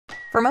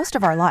For most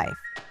of our life,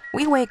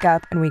 we wake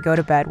up and we go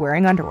to bed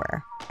wearing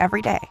underwear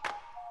every day.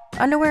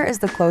 Underwear is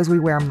the clothes we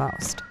wear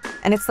most,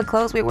 and it's the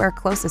clothes we wear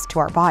closest to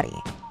our body.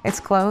 It's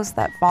clothes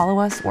that follow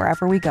us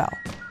wherever we go.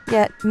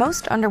 Yet,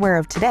 most underwear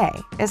of today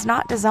is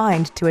not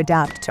designed to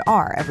adapt to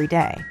our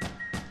everyday.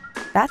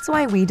 That's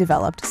why we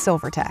developed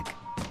SilverTech.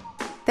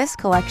 This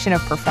collection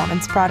of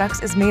performance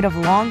products is made of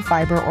long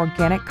fiber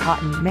organic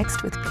cotton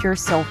mixed with pure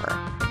silver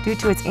due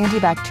to its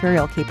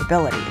antibacterial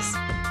capabilities.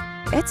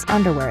 It's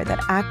underwear that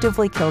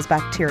actively kills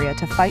bacteria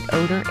to fight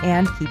odor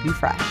and keep you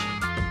fresh.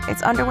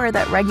 It's underwear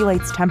that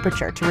regulates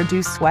temperature to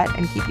reduce sweat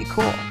and keep you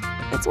cool.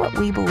 It's what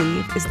we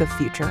believe is the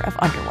future of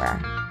underwear.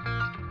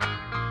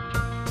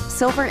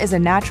 Silver is a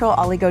natural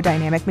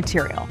oligodynamic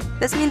material.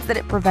 This means that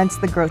it prevents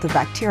the growth of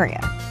bacteria.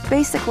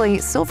 Basically,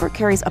 silver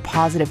carries a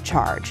positive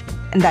charge,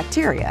 and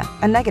bacteria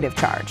a negative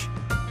charge.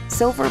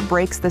 Silver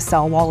breaks the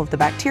cell wall of the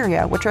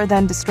bacteria, which are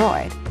then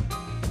destroyed.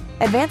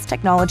 Advanced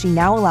technology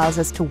now allows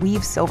us to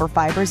weave silver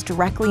fibers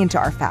directly into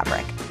our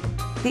fabric.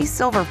 These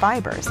silver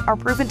fibers are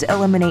proven to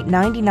eliminate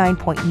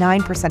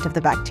 99.9% of the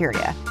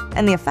bacteria,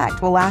 and the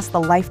effect will last the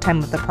lifetime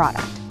of the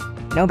product.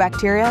 No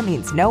bacteria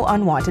means no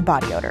unwanted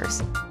body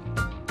odors.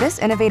 This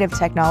innovative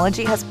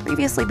technology has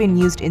previously been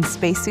used in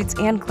spacesuits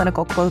and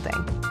clinical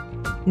clothing.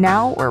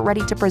 Now we're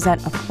ready to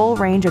present a full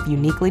range of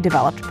uniquely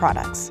developed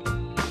products.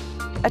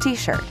 A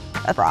t-shirt,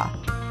 a bra,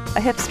 a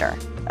hipster,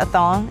 a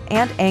thong,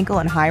 and ankle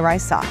and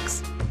high-rise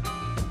socks.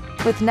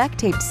 With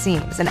neck-taped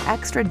seams and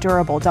extra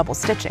durable double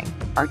stitching,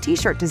 our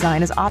t-shirt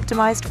design is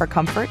optimized for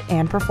comfort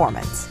and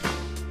performance.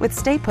 With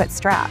stay-put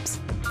straps,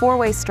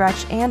 four-way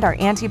stretch, and our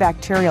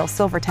antibacterial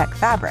SilverTech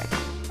fabric,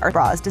 our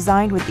bra is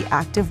designed with the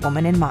active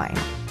woman in mind.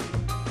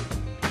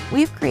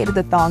 We've created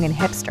the thong and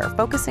hipster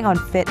focusing on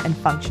fit and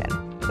function,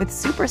 with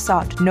super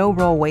soft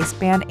no-roll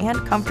waistband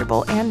and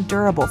comfortable and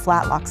durable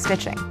flat-lock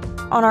stitching.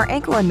 On our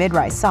ankle and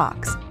mid-rise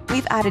socks,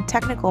 we've added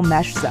technical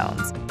mesh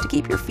zones to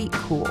keep your feet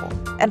cool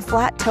and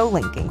flat toe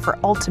linking for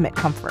ultimate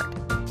comfort.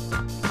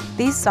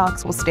 These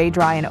socks will stay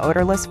dry and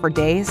odorless for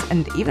days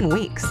and even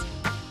weeks.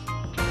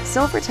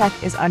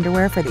 SilverTech is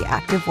underwear for the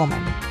active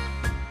woman.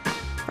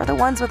 For the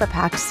ones with a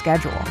packed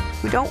schedule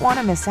who don't want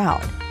to miss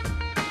out.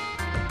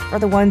 For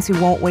the ones who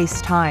won't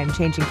waste time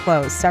changing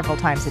clothes several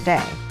times a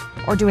day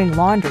or doing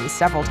laundry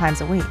several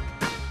times a week.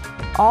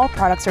 All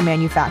products are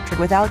manufactured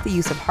without the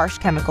use of harsh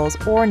chemicals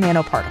or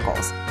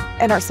nanoparticles,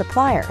 and our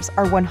suppliers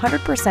are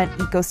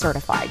 100%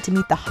 eco-certified to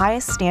meet the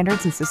highest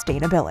standards in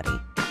sustainability.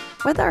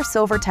 With our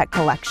SilverTech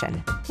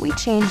collection, we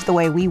change the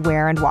way we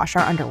wear and wash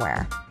our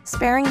underwear,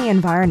 sparing the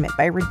environment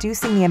by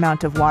reducing the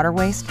amount of water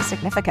waste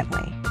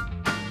significantly.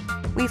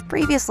 We've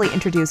previously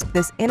introduced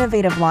this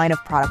innovative line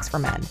of products for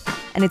men,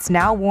 and it's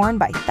now worn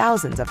by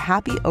thousands of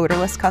happy,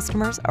 odorless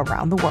customers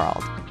around the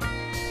world.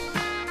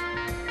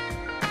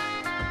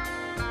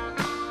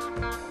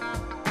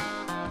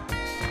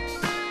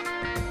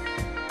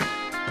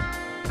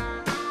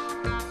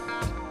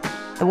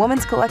 The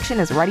women's collection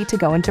is ready to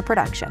go into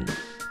production.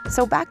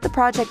 So back the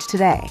project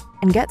today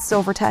and get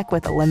SilverTech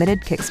with a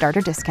limited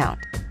Kickstarter discount.